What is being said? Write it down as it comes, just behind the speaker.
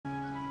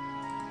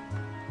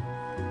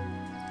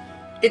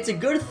It's a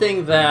good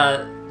thing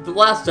that the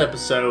last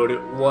episode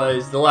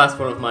was the last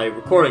one of my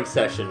recording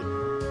session,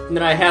 and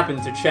then I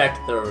happened to check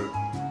the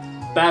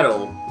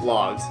battle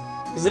logs,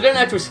 because I didn't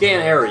actually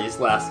scan Ares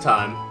last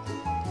time,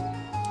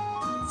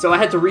 so I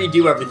had to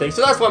redo everything,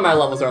 so that's why my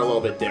levels are a little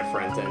bit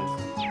different,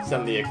 and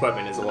some of the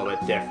equipment is a little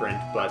bit different,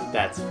 but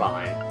that's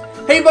fine.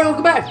 Hey everybody,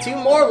 welcome back to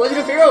more Legend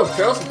of Heroes,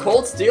 Trails of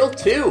Cold Steel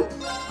 2!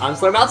 I'm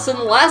SlayerMathis, and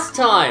last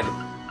time,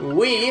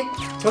 we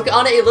took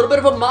on a little bit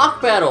of a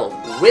mock battle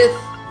with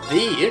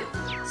the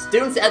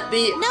students at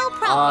the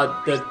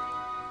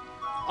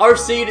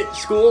Arseed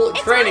School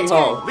Training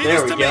Hall.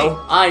 There we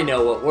go. I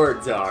know what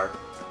words are.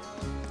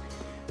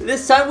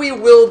 This time we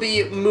will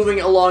be moving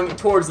along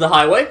towards the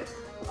highway.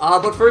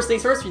 But first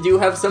things first, we do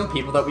have some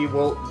people that we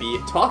will be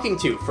talking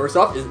to. First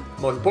off,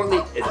 most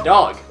importantly, is a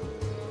dog.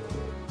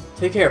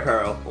 Take care,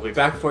 Pero. We'll be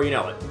back before you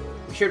know it.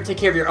 Be sure to take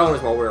care of your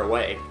owners while we're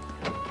away.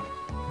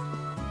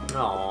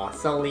 Aw,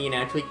 Celine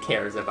actually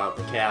cares about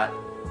the cat.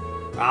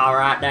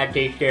 Alright, that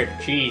takes care of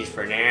the cheese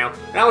for now.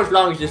 Now as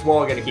long as this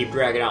war gonna keep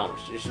dragging on,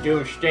 it's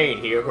doing staying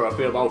here who I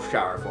feel most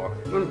sorry for.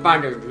 I wouldn't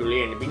find her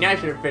Julian. It'd be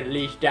nicer if it at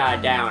least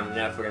died down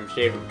enough for them to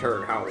save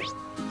return home.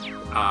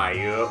 Ah,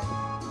 yup.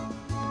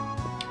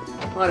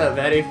 What a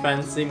very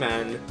fancy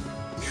man.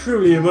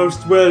 Truly a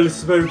most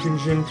well-spoken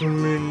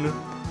gentleman.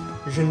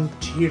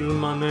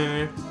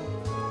 Gentleman.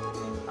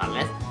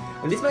 Unless,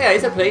 at least my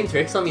eyes are playing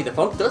tricks on me. The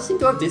fog does seem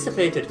to have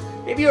dissipated.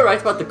 Maybe you're right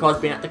about the cause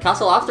being at the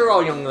castle after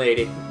all, young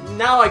lady.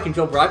 Now I can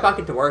jump right back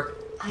into work.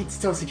 I'd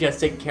still suggest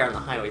taking care on the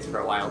highways for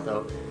a while,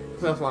 though.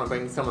 We also want to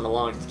bring someone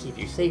along to keep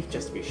you safe,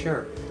 just to be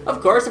sure.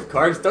 Of course,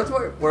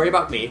 don't worry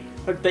about me.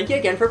 But thank you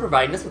again for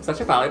providing us with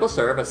such a valuable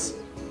service.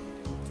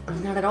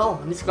 Not at all.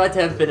 I'm just glad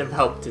to have been of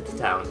help to the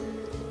town.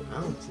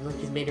 Oh, it seems like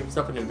she's made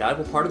herself an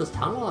invaluable part of this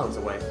town while I was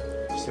away.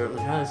 She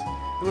certainly has.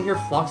 Everyone here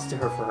flocks to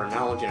her for her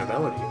knowledge and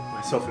ability,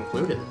 myself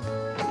included.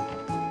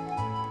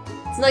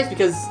 It's nice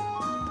because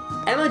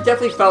Emma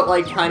definitely felt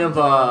like kind of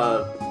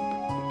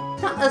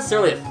not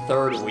necessarily a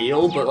third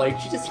wheel, but like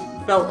she just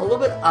felt a little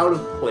bit out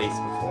of place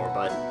before,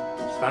 but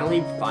she's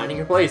finally finding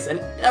her place, and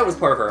that was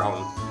part of her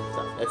own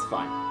stuff. That's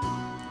fine.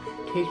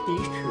 Take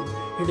these two.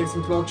 Here there's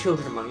some small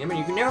children among them, and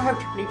you can never have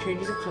too many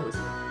changes of clothes.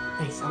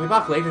 Thanks, I'll be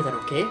back later then,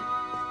 okay?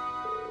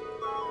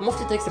 I'm off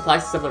to take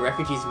supplies to some of the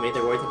refugees who made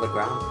their way to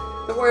Legram.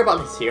 Don't worry about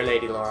this here,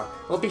 Lady Laura.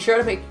 We'll be sure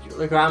to make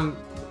Legram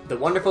the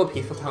wonderful,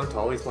 peaceful town it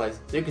always was,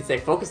 so you can stay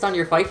focused on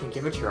your fight and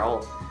give it your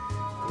all.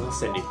 Well,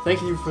 Cindy,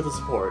 thank you for the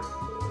support.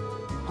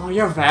 Oh,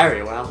 you're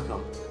very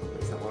welcome. At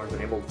least that Laura's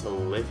been able to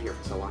live here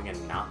for so long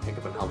and not pick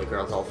up on how the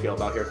girls all feel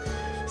about her.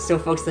 Still,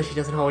 folks, that she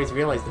doesn't always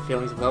realize the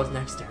feelings of those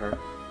next to her.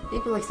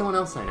 Maybe like someone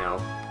else I know.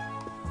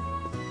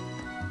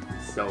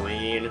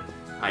 Celine,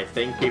 I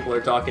think people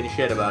are talking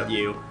shit about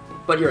you,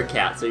 but you're a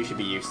cat, so you should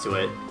be used to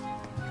it.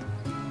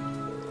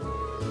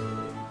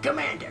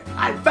 Commander,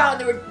 I found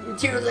the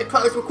materials that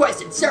Claus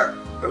requested, sir.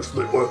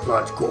 Excellent work,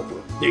 lads,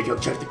 Corporal. Need to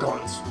check the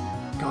contents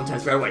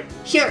right away.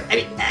 Sure,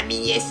 I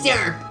mean, yes,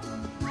 sir.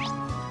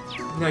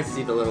 Nice to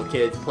see the little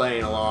kids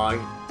playing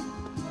along.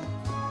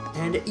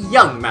 And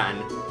young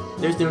man,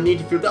 there's no need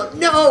to feel that.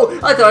 No!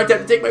 I thought I'd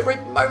have to take my break.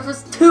 My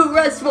was too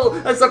restful.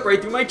 I slept right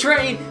through my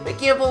train. I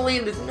can't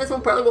believe this. And this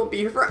one probably won't be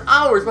here for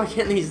hours. Why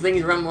can't these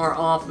things run more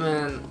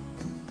often?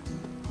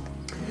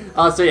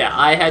 So yeah,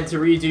 I had to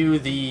redo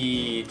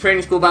the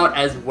training school bout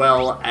as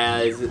well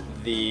as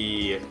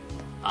the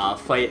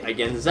fight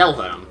against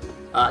Zelvenom.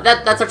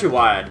 That's actually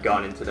why I'd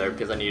gone into there,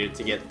 because I needed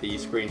to get the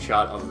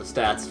screenshot of the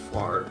stats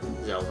for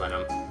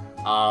Zelvenom.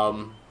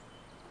 On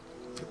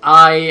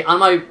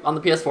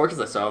the PS4, because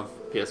I still have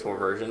PS4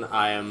 version,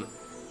 I am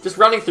just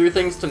running through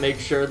things to make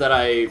sure that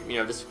I,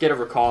 just get a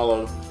recall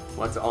of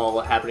what's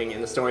all happening in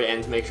the story,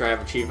 and to make sure I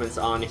have achievements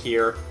on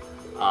here,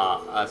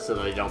 so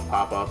that they don't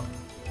pop up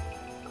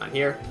on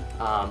here.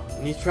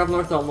 You need to travel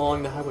north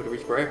along the highway to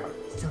reach Greyheart.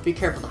 Still be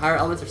careful, the higher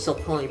elements are still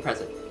pulling you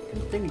present. I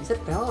think you said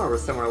Valar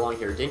was somewhere along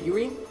here, didn't you,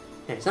 Reem?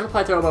 Yeah, he's on a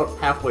plateau about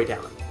halfway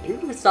down. Maybe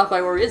we could stop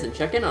by where he is and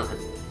check in on him.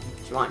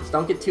 If you want, just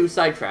don't get too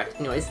sidetracked.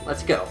 Anyways,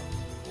 let's go.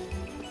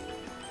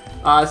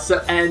 Just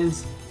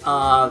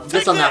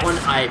on that one,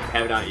 I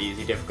have it on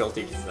easy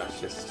difficulty, because that's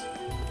just...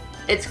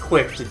 It's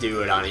quick to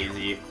do it on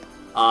easy.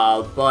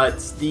 But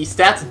the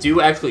stats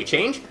do actually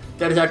change.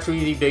 That is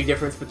actually the big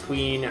difference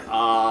between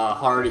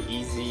hard,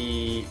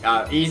 easy,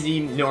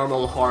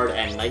 normal, hard,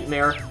 and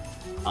nightmare.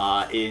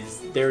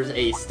 Is there's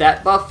a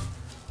stat buff.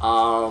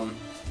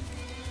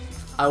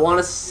 I want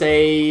to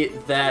say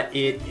that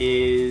it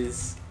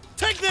is...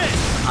 Take this!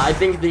 I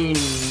think the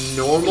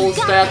normal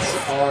stats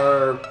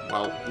are,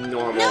 well,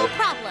 normal. No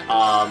problem.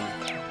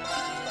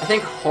 I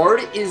think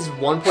hard is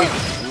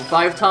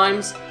 1.25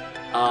 times,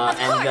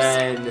 and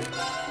then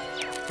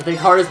I think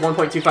hard is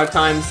 1.25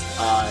 times,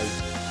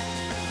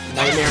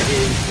 nightmare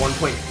is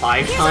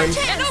 1.5 times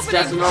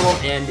stats normal,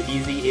 and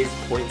easy is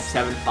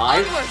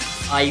 0.75.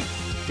 I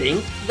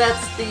think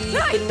that's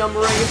the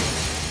numbering.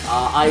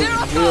 I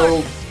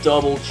will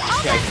double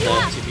check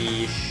that to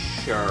be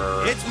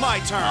sure. It's my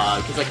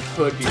turn. Because I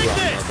could be wrong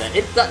about that.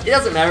 It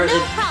doesn't matter. The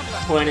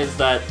point is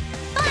that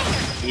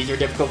Easier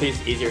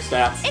difficulties, easier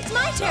stats. It's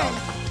my turn.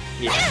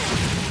 Yeah.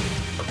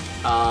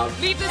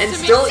 And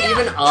still,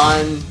 even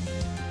on,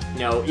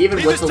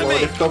 even with the lower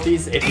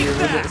difficulties, if you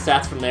remove the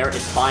stats from there,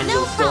 it's fine.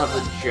 You'll still have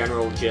the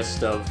general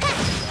gist of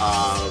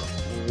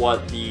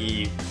what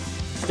the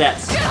stat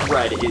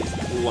spread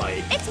is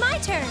like. It's my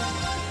turn.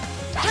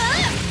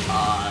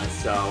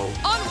 So.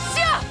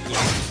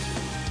 Yeah.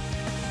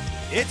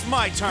 It's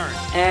my turn.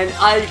 And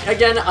I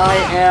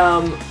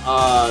am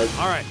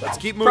Alright, let's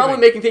keep moving. probably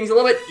making things a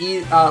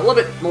little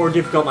bit more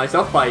difficult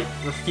myself by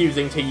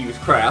refusing to use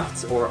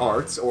crafts or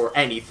arts or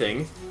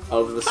anything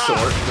of the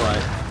sort,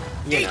 but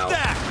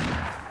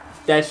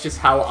that's just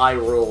how I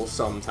roll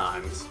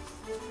sometimes.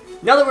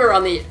 Now that we're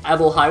on the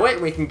Ebel Highway,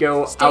 we can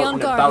go out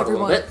and about a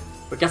little bit,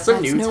 but get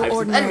some new types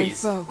of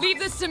enemies, Leave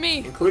this to me.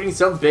 including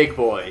some big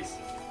boys.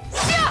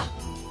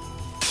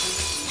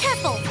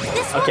 Careful.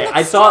 This one Okay, looks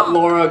I thought strong.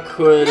 Laura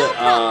could,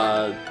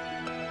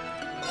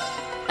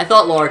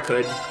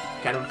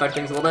 kind of affect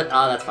things a little bit.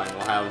 That's fine.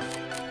 We'll have,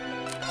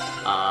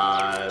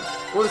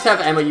 we'll just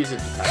have Emma use a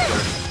detector.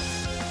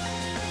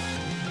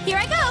 Here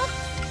I go.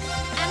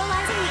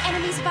 Analyzing the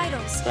enemy's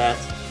vitals. That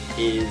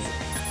is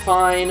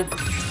fine.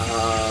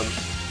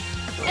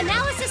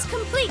 Analysis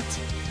complete.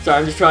 Sorry,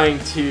 I'm just trying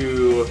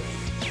to,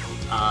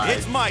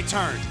 It's my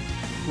turn.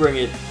 bring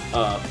it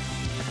up.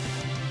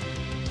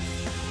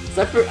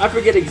 So I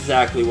forget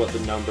exactly what the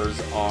numbers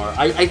are.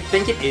 I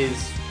think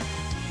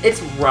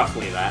it's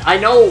roughly that. I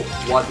know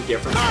what the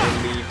difference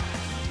in the,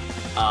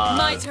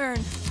 My turn.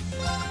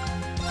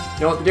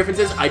 you know what the difference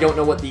is? I don't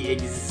know what the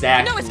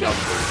exact No numbers escape.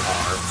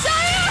 are.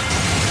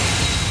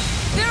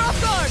 They're off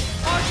guard.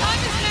 Our time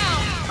is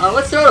now.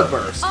 Let's throw a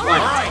burst. All Why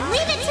right, not?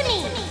 leave it to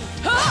me.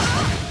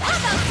 How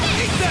about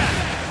this?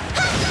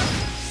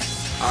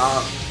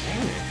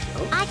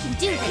 Vanish. Okay. I can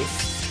do this.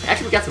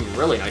 Actually, we got some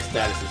really nice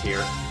statuses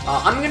here.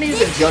 I'm gonna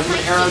use a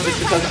Judgment Arrow just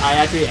because I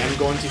actually am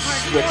going to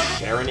switch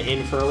Sharon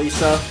in for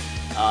Lisa.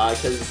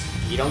 Because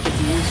you don't get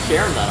to use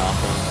Sharon that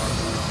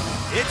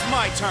often. It's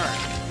my turn.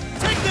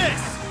 Take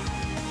this.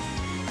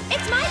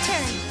 It's my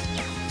turn.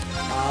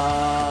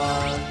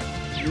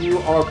 You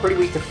are pretty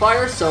weak to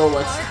fire, so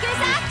let's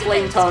use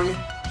Flame Tongue.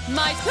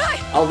 My turn.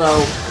 Although,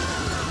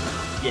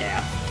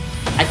 yeah.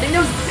 I think that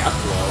was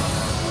Death Blow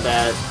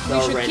that We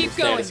the should random keep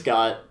going. status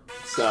got,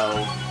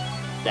 so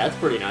that's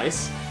pretty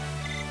nice.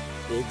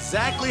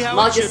 Exactly how it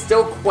Mach should. is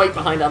still quite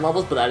behind on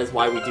levels, but that is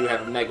why we do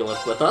have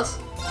Megalith with us.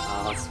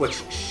 Let's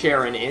switch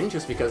Sharon in,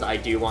 just because I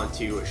do want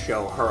to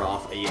show her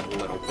off a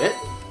little bit.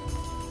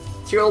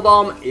 Teal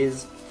Bomb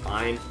is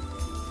fine.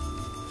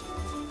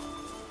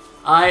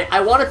 I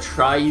want to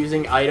try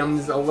using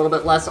items a little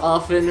bit less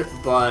often,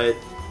 but,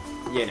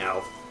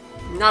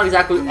 not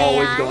exactly May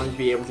always I? going to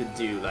be able to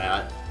do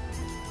that.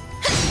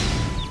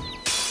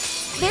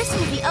 This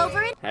will be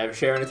over in Have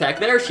Sharon attack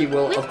there. She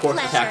will, With of course,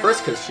 attack pleasure.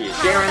 first, because she is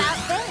How Sharon,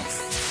 about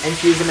this? and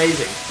she is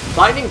amazing.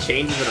 Binding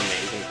Chains is an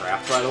amazing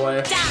craft, by the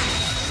way. Die.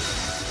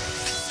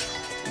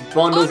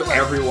 Bundles Onward.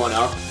 everyone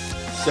up,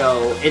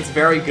 so it's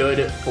very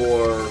good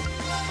for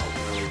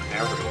really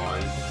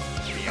everyone,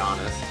 to be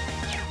honest.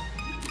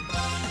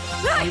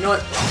 You know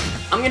what?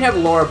 I'm gonna have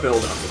Laura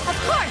build up. Of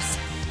course.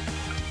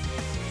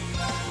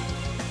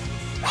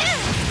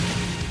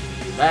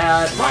 Do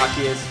that.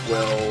 Machias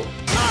will.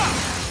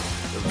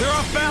 They're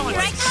off balance.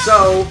 Here I come.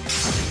 So,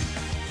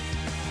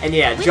 and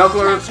yeah, With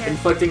Juggler pleasure.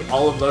 inflicting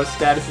all of those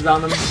statuses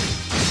on them.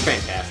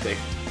 Fantastic.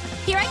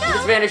 Here I Just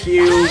go. vanish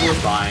you. We're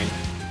fine.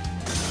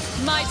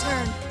 My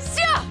turn.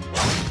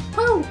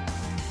 Woo!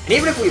 And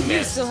even if we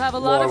miss, still have a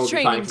lot Laura of will be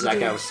training fine because to that do.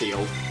 guy was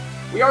sealed.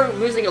 We are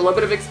losing a little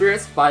bit of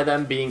experience by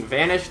them being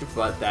vanished,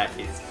 but that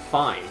is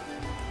fine.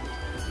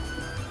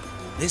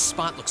 This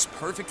spot looks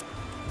perfect.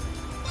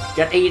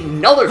 Got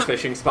another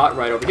fishing spot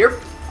right over here.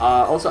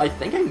 Also, I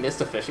think I missed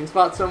a fishing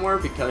spot somewhere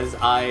because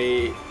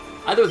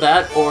either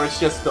that or it's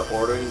just the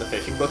ordering in the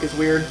fishing book is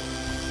weird.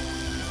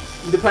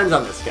 Depends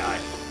on this guy.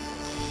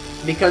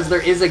 Because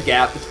there is a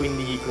gap between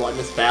the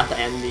Gluttonous Bath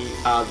and the,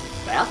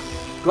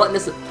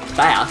 Gluttonous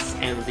Bass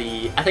and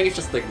the, I think it's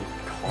just the Not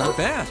carp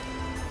bad.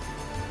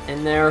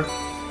 in there.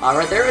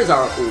 Right there is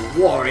our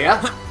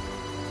warrior.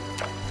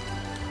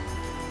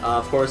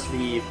 Of course,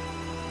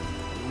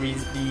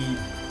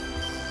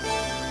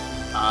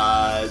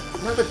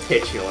 not the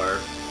titular,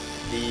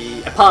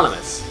 the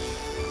eponymous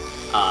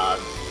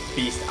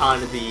beast on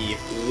the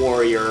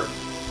warrior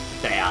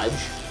badge,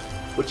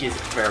 which is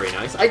very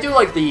nice. I do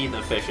like the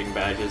fishing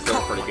badges, they're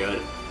pretty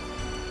good.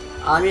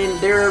 I mean,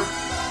 they're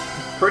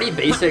pretty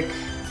basic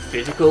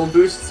physical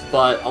boosts,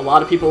 but a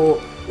lot of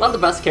the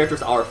best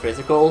characters are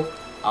physical.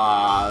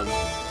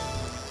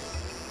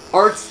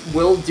 Arts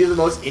will do the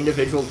most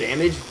individual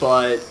damage,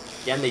 but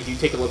again, they do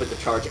take a little bit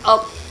to charge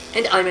up,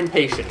 and I'm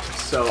impatient,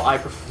 so I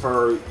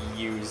prefer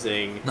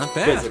using Not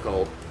bad.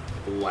 physical,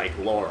 like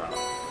Laura. Oh,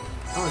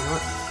 you know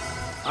what?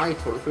 I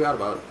totally forgot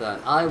about that.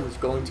 I was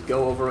going to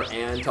go over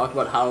and talk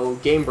about how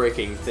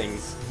game-breaking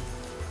things,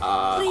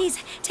 Please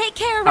take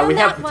care how around we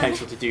have that one.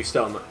 potential to do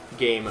some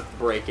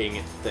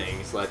game-breaking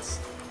things.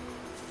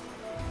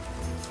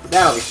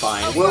 That'll be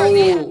fine. Oh,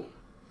 We'll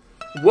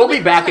We'll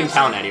be back in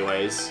town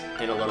anyways,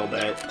 in a little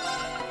bit.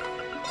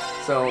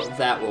 So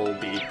that will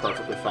be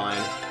perfectly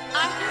fine.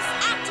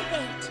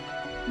 Activate.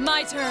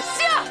 My turn.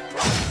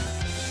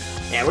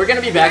 Yeah, we're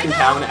gonna be back in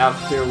town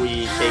after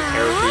we take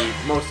care of the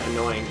most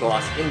annoying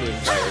boss in the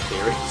entire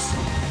series.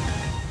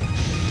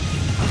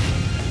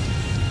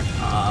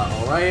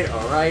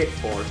 Alright,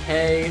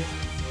 4K.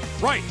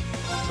 Right.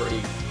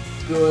 Pretty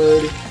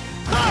good.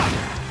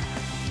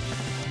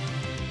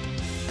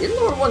 The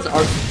lower ones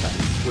are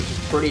defense, which is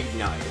pretty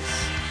nice.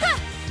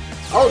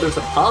 Oh, there's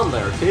a palm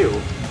there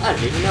too. I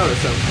didn't even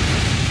notice him.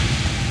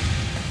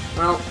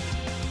 Well,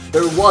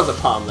 there was a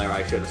palm there,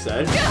 I should have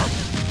said.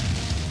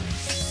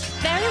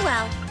 Very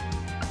well.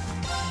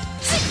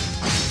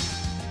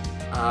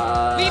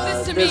 Leave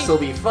this to me. This'll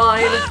be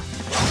fine.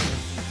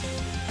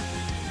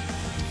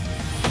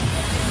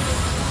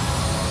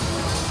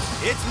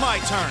 It's my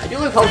turn. I do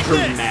love how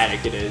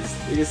dramatic it is.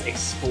 They just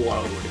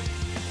explode.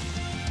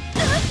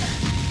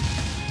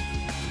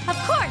 Of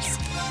course.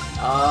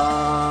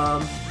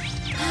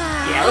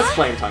 Yeah, let's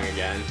Flame Tongue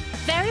again.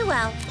 Very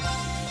well.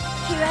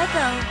 Here I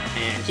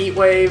go. And Heat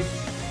Wave.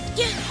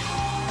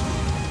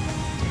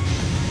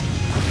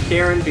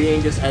 Karen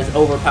being just as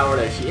overpowered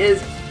as she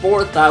is,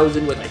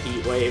 4,000 with a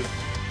Heat Wave.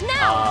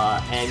 No.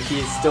 And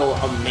she's still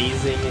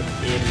amazing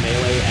in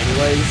melee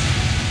anyways.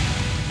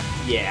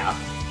 Yeah.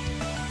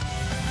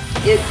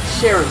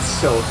 Sharon's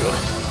so good.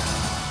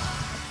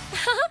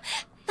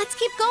 Let's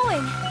keep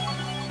going.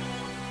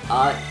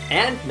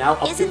 And now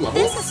up to Isn't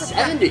level this a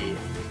surprise? 70.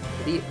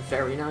 Pretty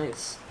very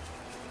nice.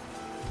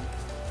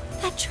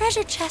 That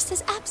treasure chest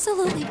is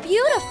absolutely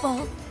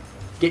beautiful.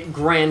 Get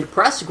Grand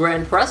Press.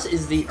 Grand Press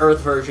is the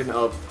Earth version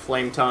of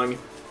Flame Tongue.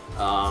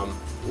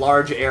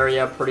 Large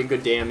area, pretty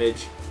good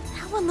damage.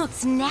 That one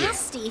looks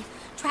nasty.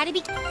 Try to be...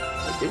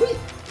 Did we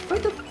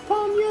fight the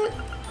palm yet?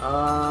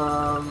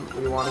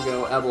 We want to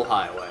go Ebel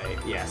Highway.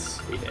 Yes,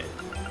 we did.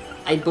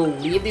 I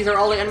believe these are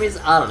all the enemies.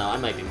 I don't know, I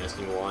might be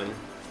missing one.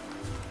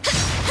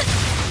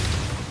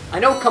 I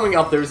know coming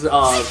up there's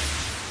a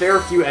fair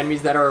few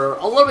enemies that are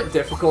a little bit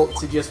difficult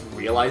to just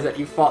realize that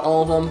you fought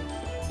all of them.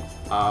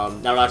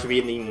 That'll have to be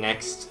in the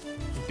next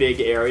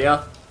big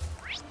area.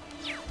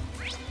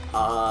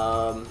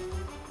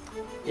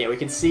 Yeah, we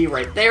can see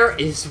right there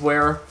is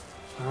where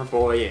our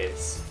boy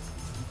is.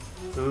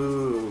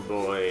 Ooh,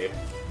 boy.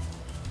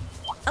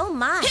 Oh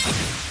my.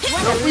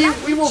 So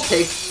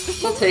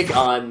we'll take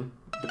on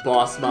the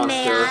boss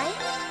monster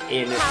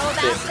in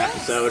this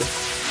episode.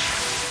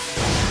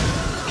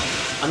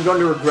 I'm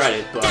going to regret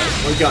it, but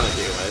we're gonna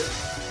do it.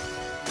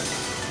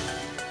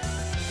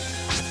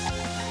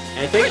 And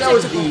I think that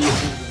was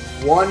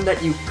the one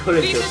that you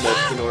couldn't have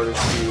missed in order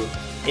to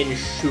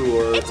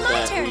ensure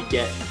that we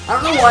get... I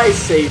don't know why I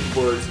say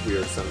words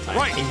weird sometimes.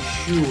 Right.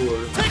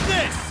 Ensure. Take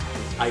this.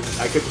 I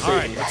could say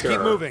Alright, let's keep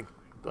moving.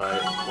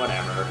 But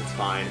whatever, it's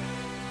fine.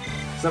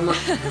 Some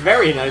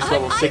very nice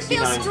level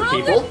 69 for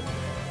people.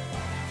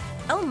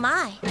 Oh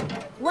my.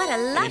 What a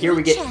lovely And here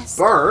we get chest.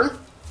 Burn,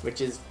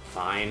 which is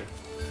fine.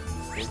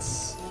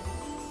 It's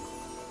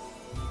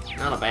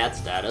not a bad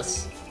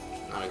status.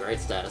 Not a great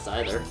status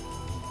either.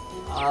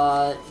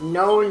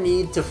 No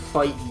need to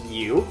fight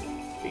you.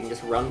 We can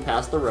just run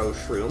past the Rose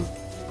Shroom.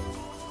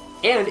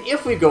 And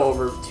if we go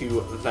over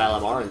to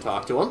Valimar and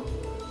talk to him,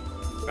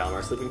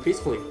 Valimar's sleeping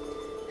peacefully.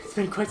 It's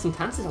been quite some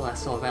time since I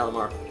last saw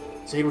Valimar,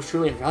 so he was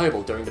truly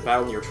invaluable during the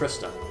battle near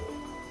Trista.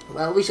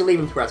 Well, we should leave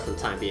him to rest for the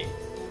time being.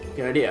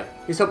 Good idea.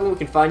 He's hoping we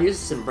can find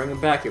uses and bring him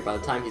back here by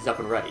the time he's up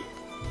and ready.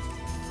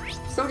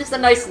 So just a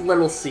nice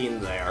little scene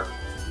there.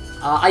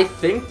 I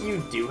think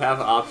you do have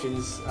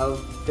options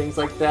of things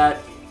like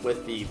that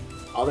with the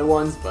other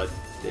ones, but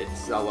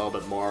it's a little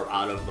bit more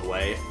out of the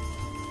way.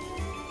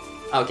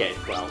 Okay,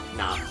 well,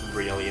 not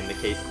really in the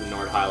case of the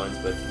Nord Highlands,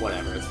 but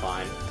whatever, it's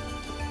fine.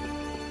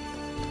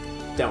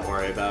 Don't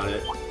worry about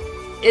it.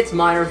 It's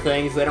minor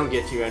things, they don't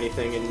get you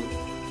anything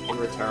in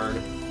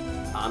return.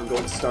 I'm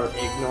going to start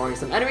ignoring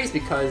some enemies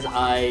because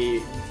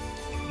I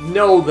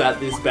know that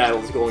this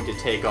battle is going to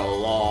take a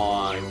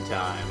long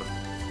time.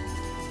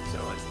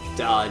 So let's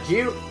dodge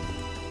you.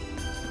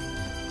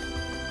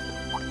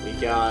 We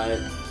got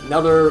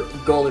another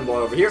golden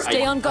boy over here.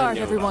 Stay on guard, I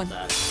know everyone.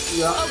 about that.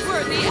 A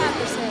worthy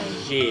adversary.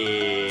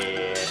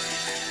 Shit.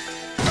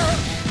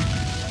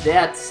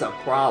 That's a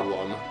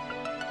problem.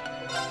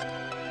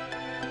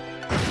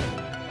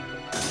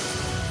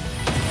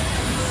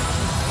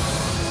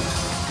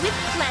 With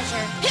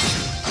pleasure.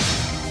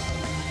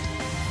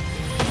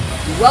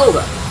 Well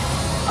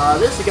then,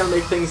 this is gonna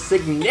make things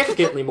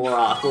significantly more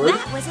awkward.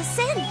 That was a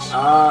cinch.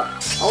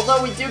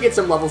 Although we do get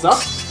some levels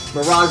up,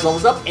 Mirage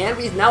levels up, and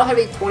we now have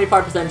a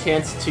 25%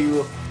 chance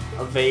to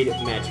evade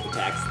magic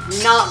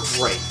attacks. Not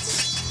great.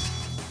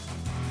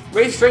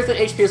 Raise strength when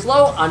HP is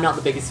low. I'm not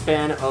the biggest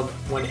fan of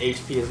when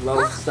HP is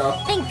low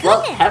stuff, thank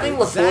but goodness. having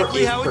LaForte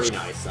Exactly is how it pretty should.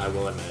 nice, I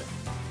will admit.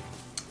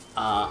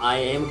 I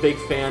am a big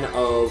fan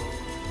of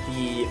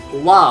the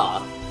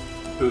La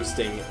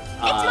boosting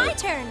It's my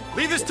turn.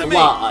 Leave this to me.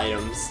 La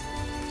items.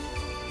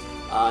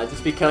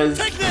 Just because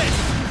Take this.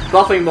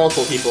 buffing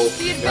multiple people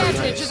The is very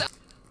advantage nice. is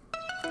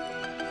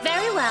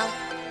Very well.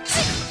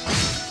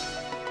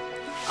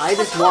 I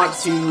just want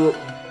to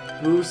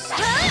boost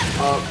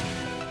up.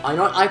 I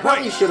know. I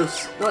probably should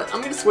have.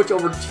 I'm gonna switch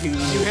over to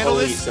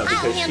Elisa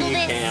because she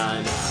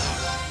can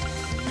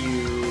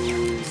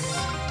use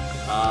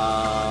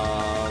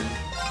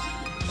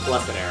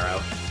Blessed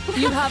Arrow.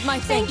 You have my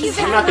thank you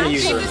very I'm not gonna much.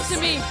 use her in Give this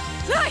to me.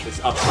 this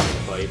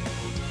upcoming fight.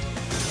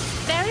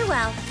 Very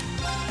well.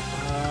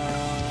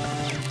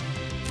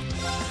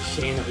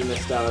 Shame that we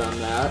missed out on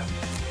that.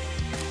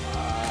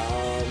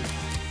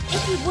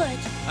 If you would.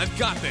 I've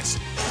got this.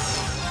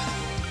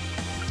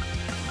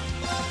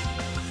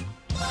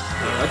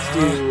 Okay, let's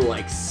do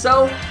like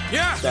so.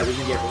 Yeah. So that we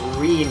can get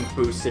Reen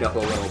boosted up a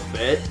little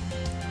bit.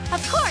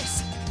 Of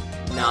course.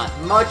 Not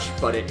much,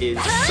 but it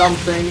is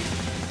something.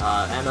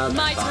 Emma, that's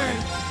My fine.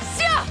 turn.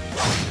 Yeah.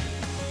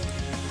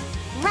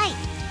 Right.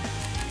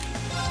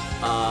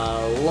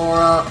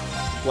 Laura,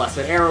 Blessed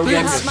Arrow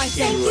again, have just my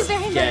thank you very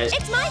to much. get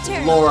It's my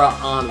turn. Laura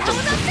on How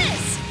about the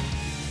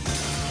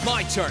this?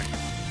 My turn.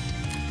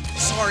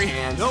 Sorry.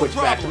 and No switch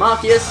back to problem.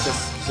 Machias,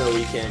 just so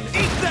we can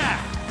Eat that.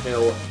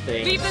 fill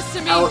things Leave this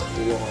to me. out.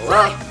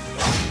 Laura,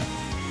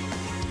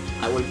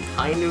 I would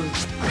kind of.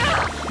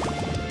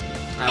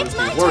 That was It's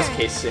the my worst turn.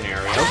 case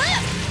scenario,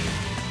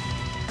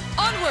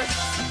 Onward.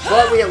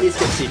 but we at least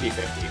get CP50,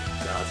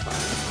 so that's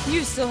fine.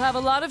 You still have a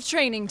lot of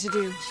training to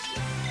do.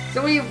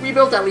 So we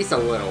rebuilt at least a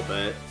little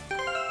bit,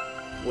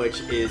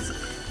 which is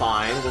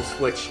fine. We'll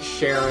switch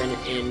Sharon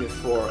in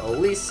for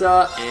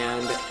Elisa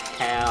and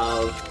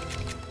have,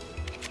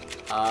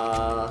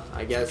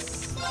 I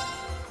guess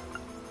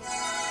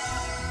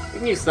you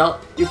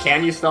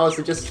can use spells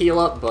to just heal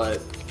up, but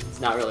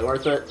it's not really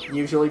worth it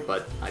usually.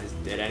 But I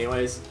just did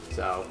anyways,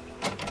 so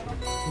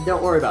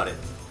don't worry about it.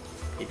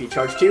 AP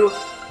charge 2.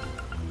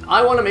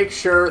 I want to make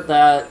sure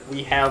that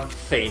we have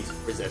feint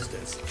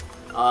resistance.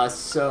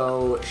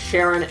 So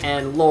Sharon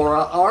and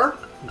Laura are.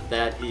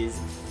 That is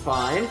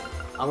fine.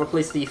 I'll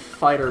replace the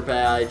fighter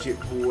badge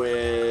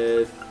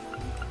with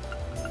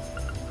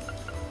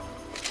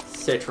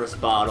citrus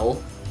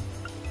bottle.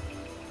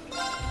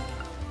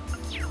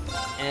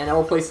 And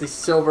I'll replace the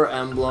silver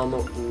emblem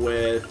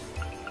with...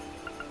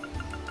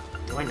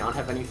 Do I not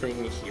have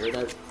anything here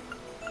that...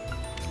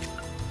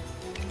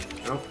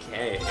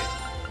 Okay.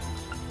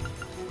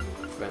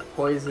 Prevent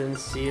poison,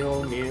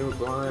 seal, mute,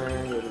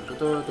 blind...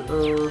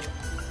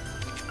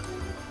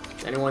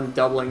 Anyone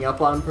doubling up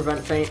on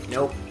prevent feint?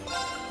 Nope.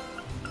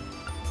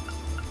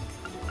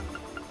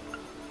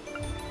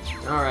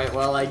 Alright,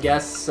 well, I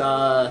guess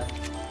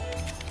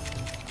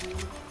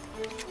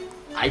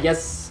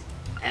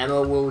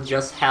Emma will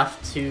just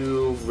have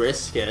to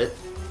risk it,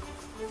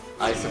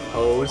 I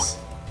suppose.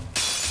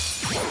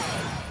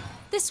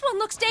 This one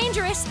looks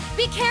dangerous.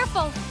 Be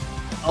careful.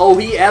 Oh,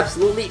 he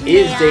absolutely is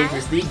May I?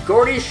 dangerous. The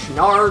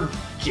Gordishnar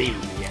G.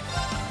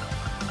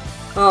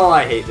 Oh,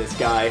 I hate this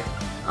guy.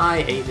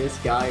 I hate this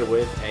guy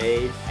with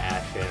a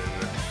passion.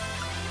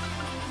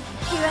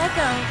 Here I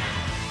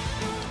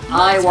go.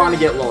 I want to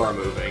get Laura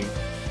moving.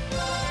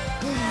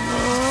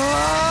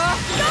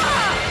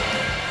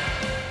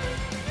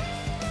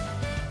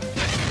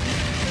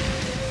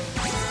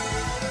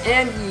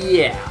 And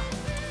yeah.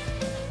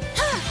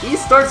 He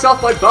starts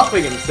off by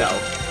buffing himself.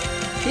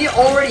 He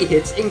already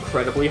hits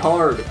incredibly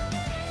hard.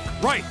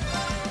 Right.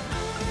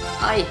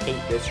 I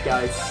hate this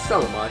guy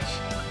so much.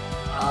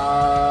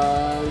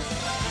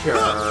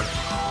 Sure.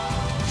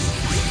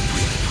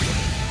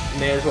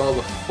 May as well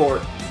have a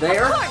fort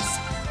there. Of course.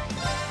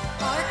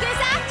 Arc is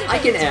activated. I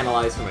can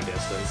analyze from a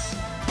distance.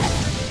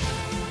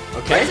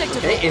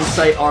 Okay,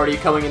 insight already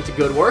coming into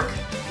good work.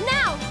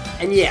 Now.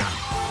 And yeah.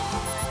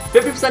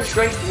 50%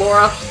 strength,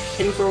 Laura,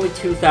 hitting for only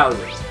 2,000.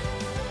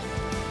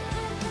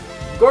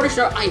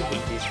 Gordishnar, I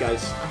hate these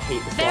guys. I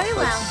hate this boss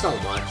fight so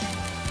much.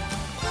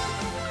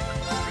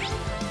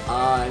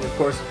 And of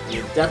course,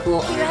 your death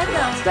blow and your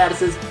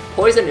statuses.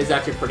 Poison is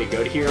actually pretty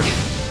good here.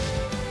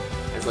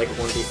 As like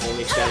one of the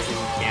only statuses you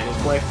can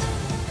inflict.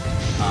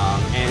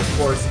 And of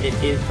course, it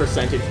is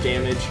percentage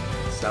damage,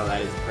 so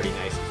that is pretty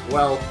nice as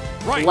well.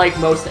 Right. Like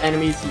most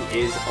enemies, he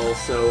is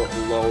also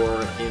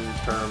lower in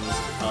terms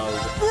of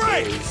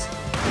his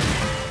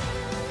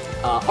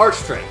arch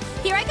strength.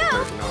 Here I go.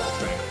 Compared to normal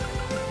strength.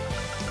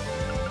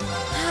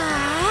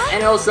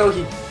 And also,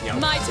 he,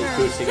 My is turn.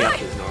 boosting up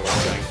his normal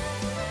strength.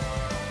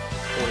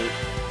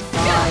 25.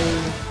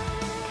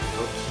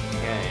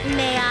 Okay.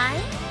 May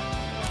I?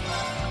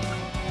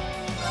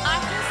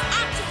 Arc is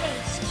activated.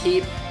 Let's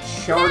keep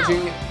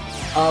charging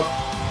up.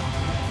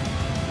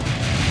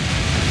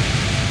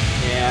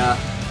 Yeah.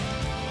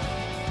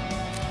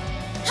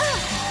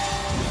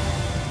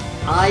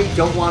 I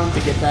don't want him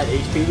to get that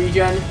HP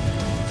regen,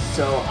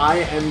 so I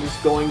am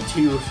just going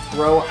to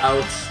throw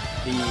out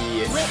the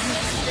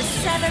Witness the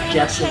severing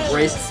Death's chains.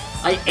 Embrace.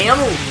 I am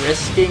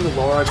risking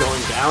Laura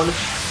going down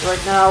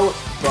right now,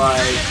 but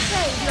I'm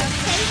afraid your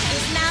fate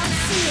is now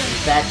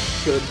sealed. that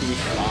should be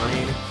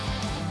fine.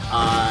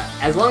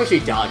 As long as she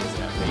dodges it,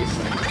 at least.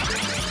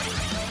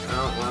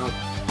 Oh, well.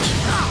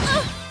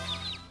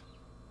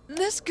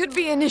 This could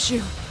be an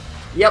issue.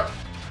 Yep.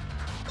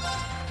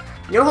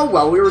 You know how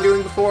well we were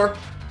doing before?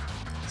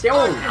 See how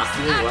we're not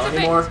doing well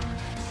anymore?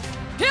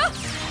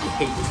 I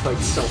hate this fight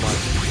so much.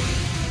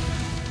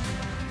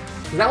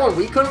 That one,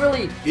 we couldn't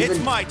really It's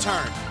even my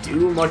turn.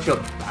 do much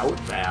about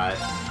that.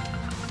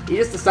 He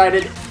just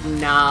decided,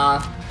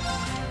 nah,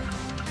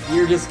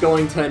 you're just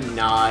going to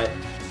not.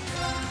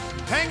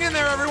 Hang in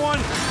there, everyone.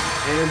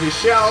 Energy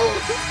shell.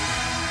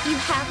 You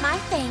have my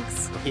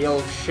thanks.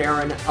 Heal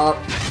Sharon up.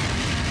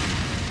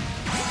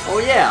 Oh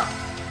yeah.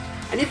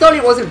 And you thought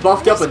he wasn't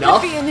buffed up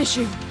enough? Could be an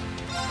issue.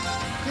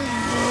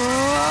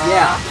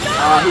 Yeah,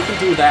 he can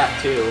do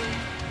that too.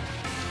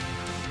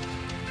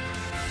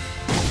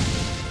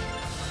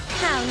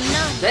 How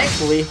nice.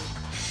 Thankfully,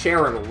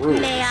 Sharon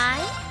rules. May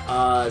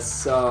I?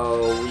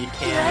 So we Here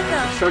I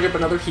can go. charge up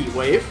another heat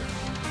wave.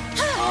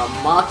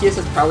 Machias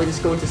is probably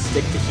just going to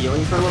stick to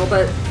healing for a little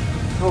bit.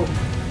 Oh,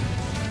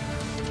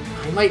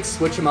 I might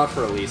switch him out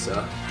for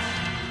Elisa.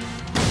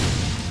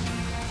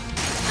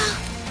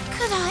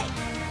 Could I?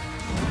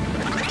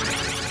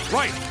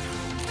 Right.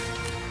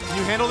 Can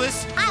you handle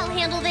this? I'll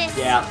handle this.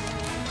 Yeah,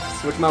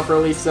 switch him out for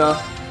Elisa.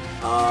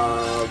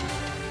 Hang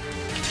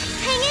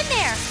in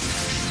there.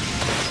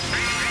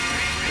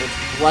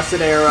 It's Blessed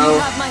You Arrow.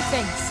 have my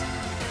thanks.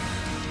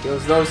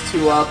 Heals those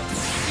two up.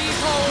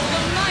 Behold the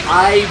might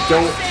I of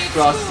don't Arceus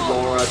trust Duel.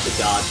 Laura to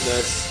dodge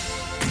this.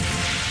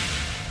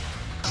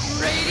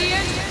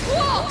 Radiant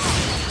Wall.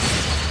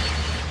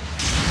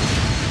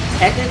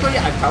 Technically,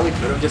 I probably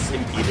could have just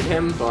impeded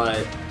him,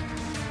 but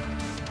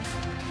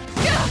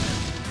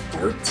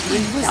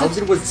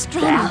 13,000 was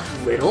that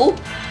little?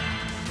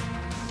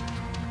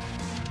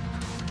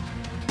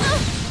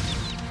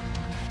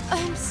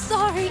 I'm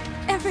sorry,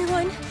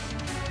 everyone.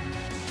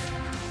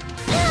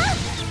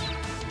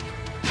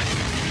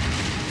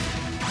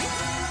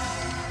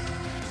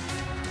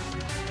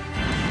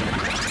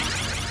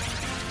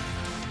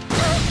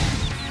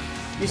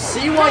 You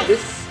see why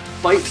this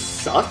fight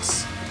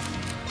sucks?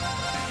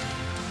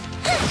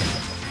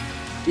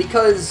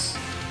 Because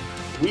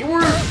we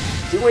were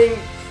doing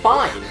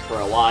fine for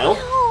a while,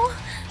 Oh,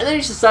 and then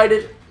he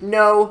decided,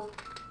 no.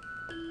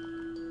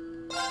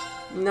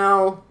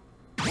 No.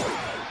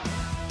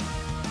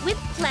 with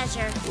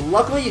pleasure.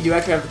 Luckily, you do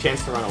actually have the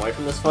chance to run away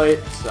from this fight,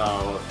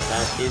 so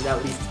that is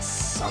at least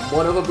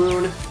somewhat of a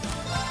boon.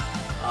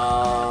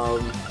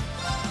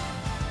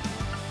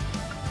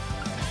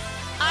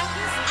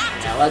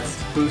 Yeah,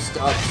 let's boost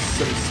up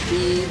some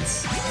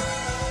speeds.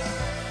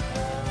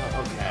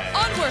 Okay.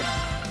 Onward.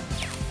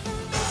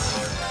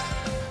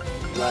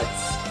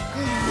 Let's...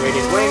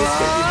 Radiant Wings,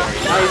 gonna be very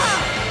nice.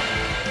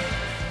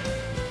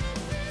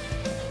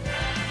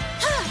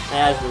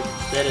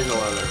 That is a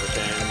little bit of a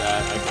shame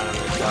that I kind of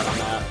missed out on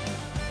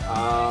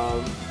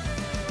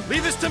that.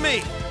 Leave this to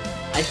me.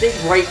 I think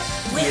right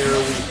here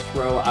we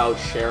throw out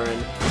Sharon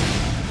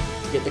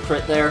to get the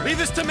crit there. Leave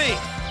this to me.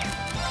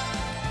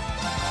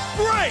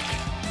 Break.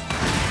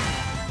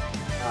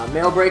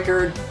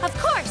 Mailbreaker. Of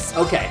course.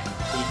 Okay,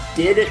 he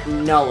did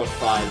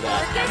nullify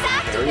that Workers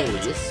at the very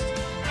activate. least.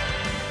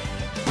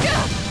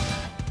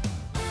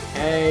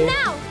 Okay.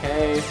 Now.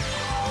 Okay.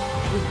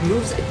 He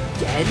moves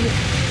again?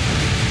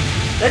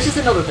 That's just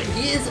another thing.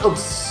 He is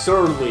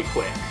absurdly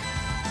quick.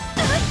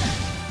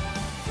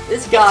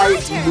 This guy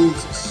It's my turn.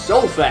 moves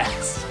so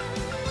fast.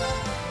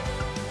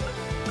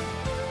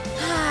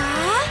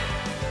 Ah,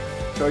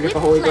 Charge up with a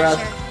Holy pleasure.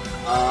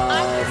 Breath.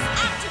 Arcus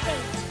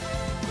activate.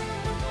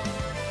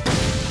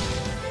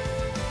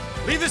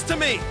 Leave this to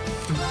me.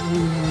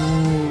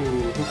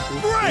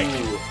 Break!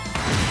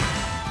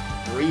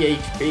 3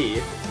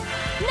 HP.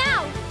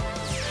 Now.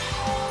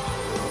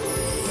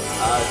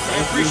 Thank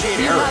you, appreciate it.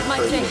 Sharon, You have my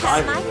for thanks.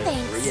 surviving My with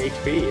thanks. 3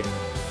 HP.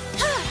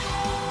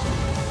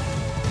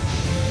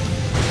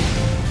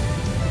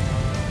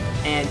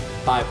 And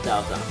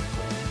 5,000.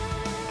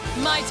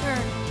 My turn.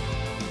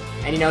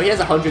 And you know, he has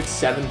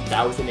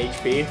 107,000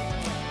 HP.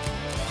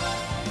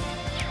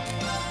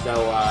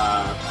 So,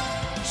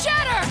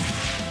 Shatter.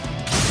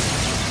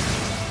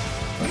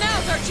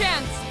 Now's our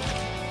chance.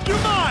 You're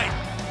mine.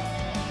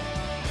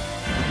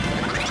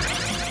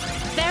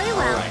 Very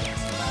well. alright.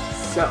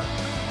 So,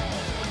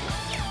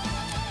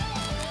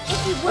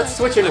 If you would. let's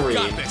switch in I've got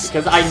Reen, this.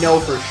 because I know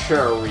for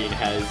sure Reen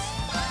has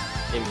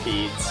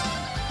impedes.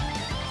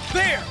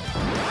 There.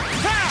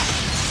 Ha!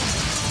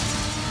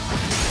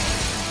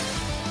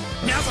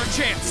 Now's our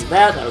chance.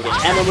 That'll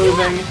get Emma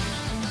moving.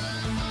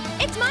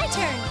 It's my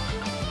turn.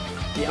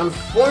 The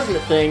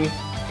unfortunate thing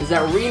is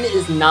that Reen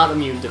is not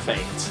immune to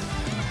Fate.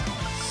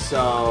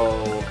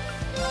 So,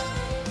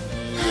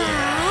 yeah,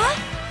 Ah,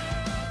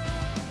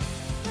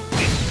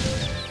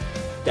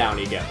 down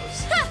he goes.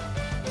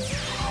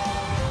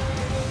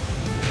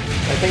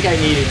 I think I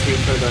needed to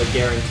for the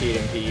guaranteed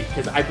impede,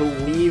 because I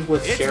believe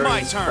with It's my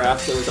Sharon's turn.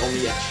 craft there was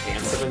only a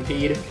chance of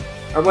impede.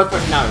 Or what,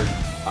 not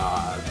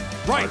her,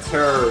 Right. it's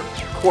her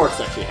quartz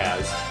that she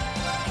has.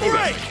 Maybe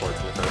Right. it's her quartz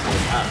in the first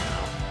place, I don't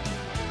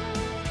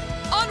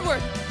know.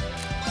 Onward.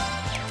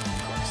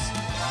 Of course.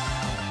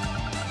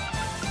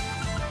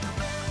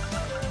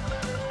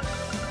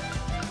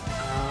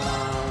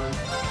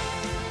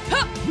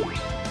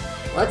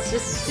 Let's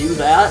just do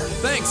that.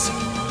 Thanks.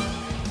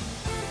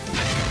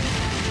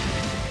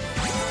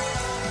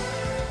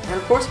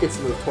 of course gets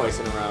to move twice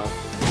in a row.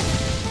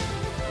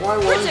 Why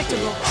wouldn't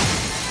Predictable. you?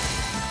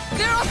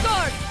 They're off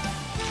guard.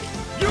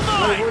 You're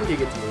Why mine! wouldn't you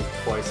get to move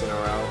twice in a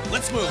row?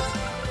 Let's move.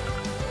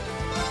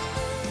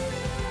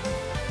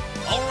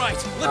 All right,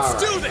 let's Alright,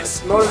 do let's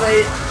this.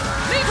 motivate.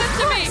 Leave this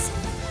to me.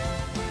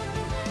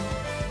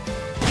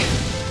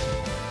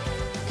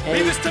 Okay,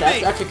 Leave this to that's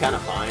me. actually kind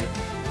of fine.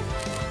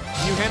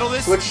 Can you handle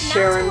this? Switch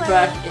Sharon to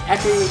back. worry.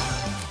 Actually,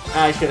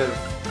 I should have.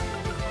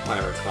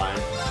 Whatever, it's fine.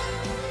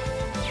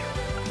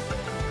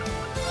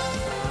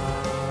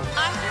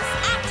 Arthas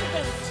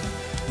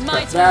activate. My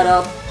Put that turn.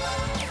 up.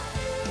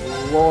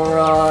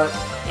 Laura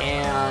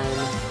and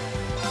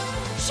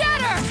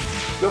Shatter.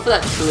 go for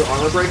that true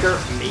armor breaker.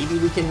 Maybe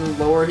we can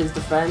lower his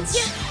defense.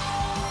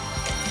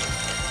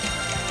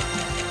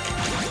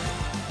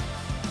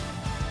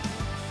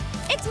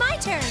 It's my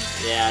turn.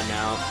 Yeah,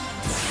 no.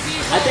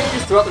 I think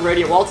just throw out the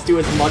Radiant Waltz, do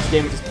as much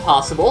damage as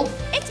possible.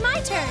 It's my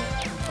turn.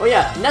 Oh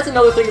yeah, and that's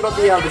another thing about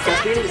the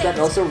chest beating, is that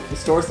it also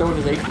restores some of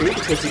his HP,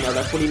 because, you know,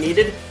 that's what he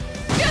needed.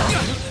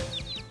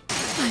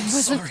 I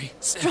wasn't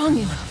strong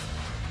enough.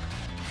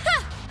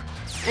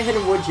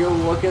 And would you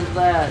look at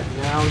that,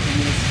 now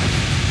he's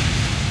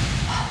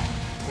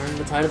turned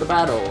the tide of the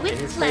battle With in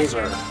his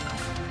pleasure. favor.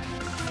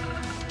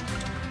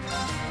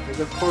 Because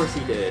of course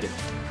he did.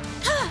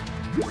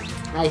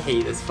 I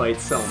hate this fight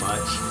so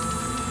much.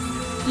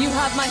 You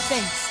have my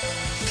thanks.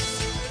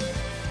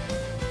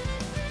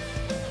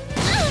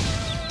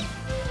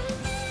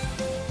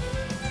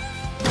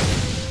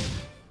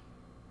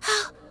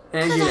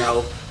 And you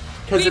know,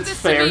 because Leave it's this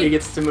to fair, me. he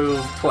gets to move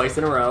twice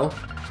in a row.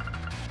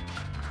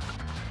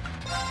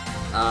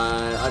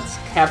 Let's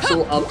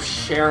capsule up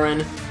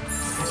Sharon.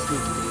 Actually,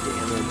 do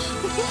damage.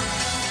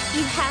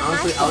 You have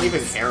Honestly, my I don't even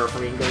thanks. care if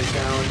Marine goes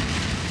down.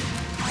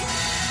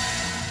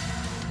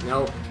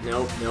 Nope,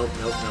 nope, nope,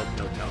 nope, nope,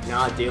 nope, nope.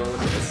 Not dealing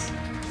with this.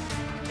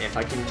 If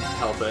I can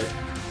help it.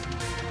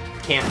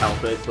 Can't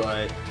help it,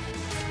 but...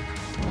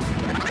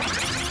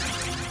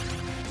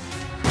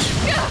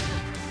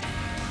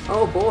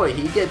 Oh boy,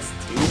 he gets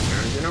 2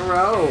 turns in a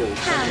row.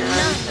 How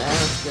nice.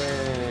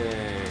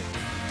 Fantastic.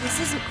 This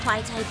isn't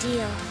quite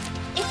ideal.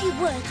 If you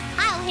would,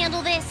 I'll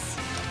handle this.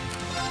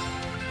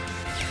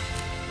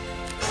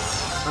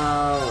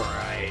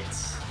 Alright.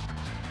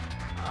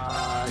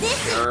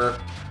 Sure.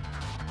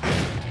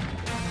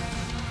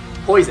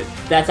 Poison.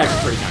 That's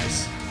actually pretty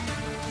nice.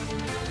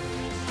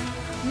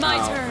 My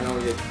I turn.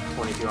 only did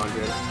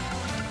 2,200.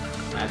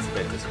 That's a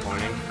bit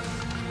disappointing.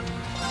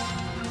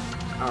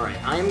 Alright,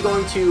 I am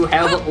going to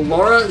have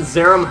Laura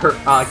Zerum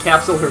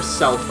capsule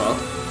herself up,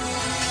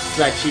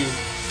 so that she's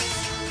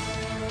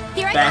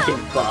Here I back go. in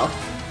buff.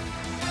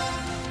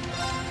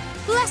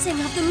 Blessing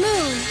of the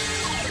moon.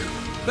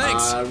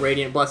 Thanks.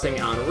 Radiant Blessing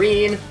on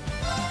Reen.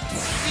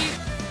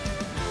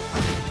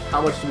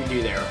 How much do we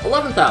do there?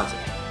 11,000.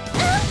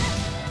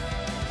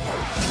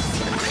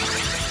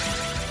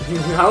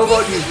 How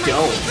about you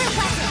don't?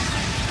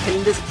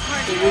 Can this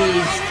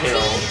please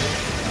kill?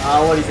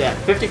 What is that?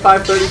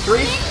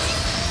 55-33?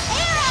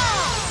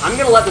 I'm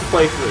gonna let this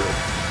play through.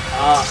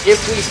 If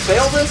we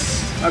fail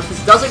this, or if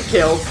this doesn't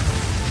kill,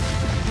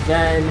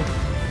 then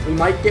we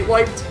might get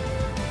wiped.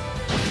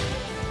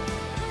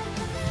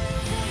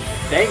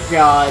 Thank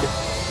God.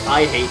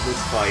 I hate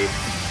this fight.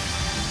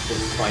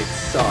 This fight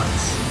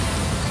sucks.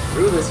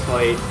 Through this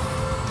fight,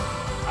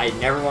 I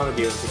never want to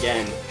do this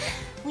again.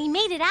 We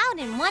made it out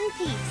in one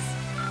piece.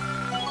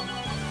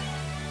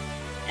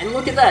 And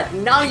look at that,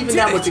 not even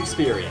that much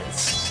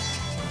experience.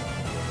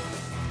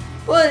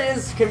 But it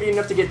is convenient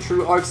enough to get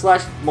true arc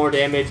slash, more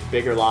damage,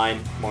 bigger line,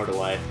 more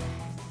delay.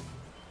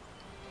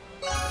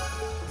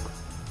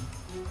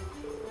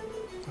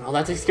 Well,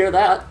 that takes care of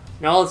that.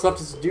 Now all that's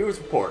left is to do is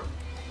report.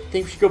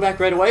 Think we should go back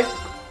right away?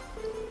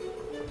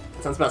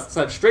 That sounds best. Let's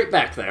head straight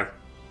back there.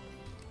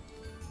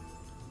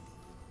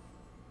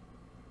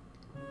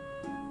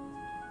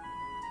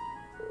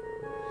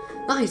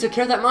 Ah, you took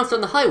care of that monster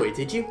on the highway,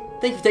 did you?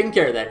 Thank you for taking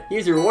care of that.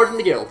 Here's your reward from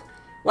the guild.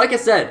 Like I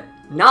said,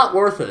 not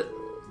worth it.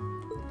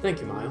 Thank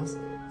you, Miles.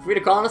 Feel free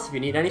to call on us if you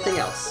need anything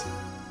else.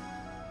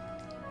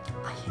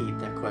 I hate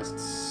that quest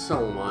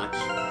so much.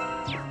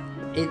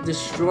 It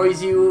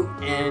destroys you,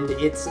 and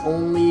it's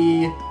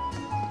only...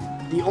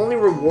 The only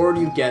reward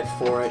you get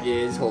for it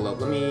is... Hold up,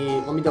 let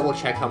me double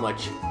check how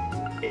much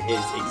it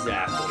is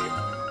exactly.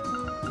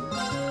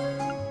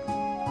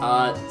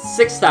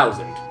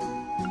 6,000.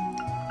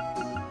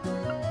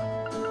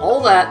 All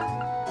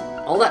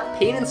that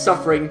pain and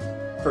suffering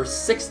for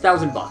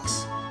 6,000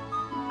 bucks.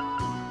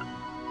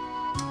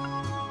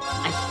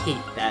 I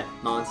hate that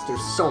monster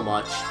so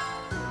much.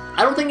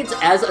 I don't think it's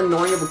as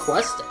annoying of a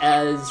quest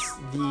as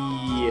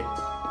the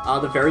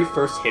very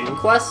first hidden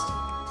quest,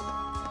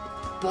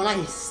 but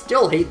I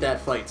still hate that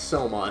fight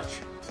so much.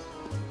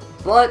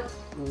 But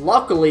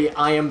luckily,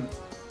 I am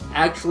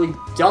actually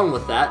done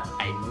with that.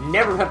 I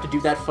never have to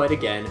do that fight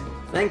again.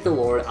 Thank the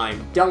Lord,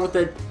 I'm done with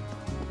it.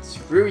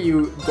 Screw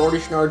you,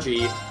 Gordish Narg,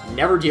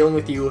 never dealing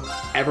with you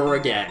ever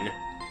again.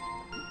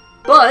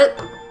 But,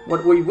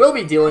 what we will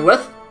be dealing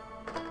with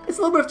is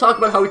a little bit of talk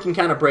about how we can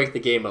kind of break the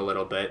game a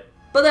little bit.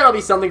 but that'll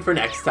be something for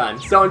next time.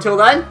 So until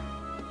then,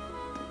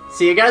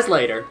 see you guys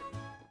later.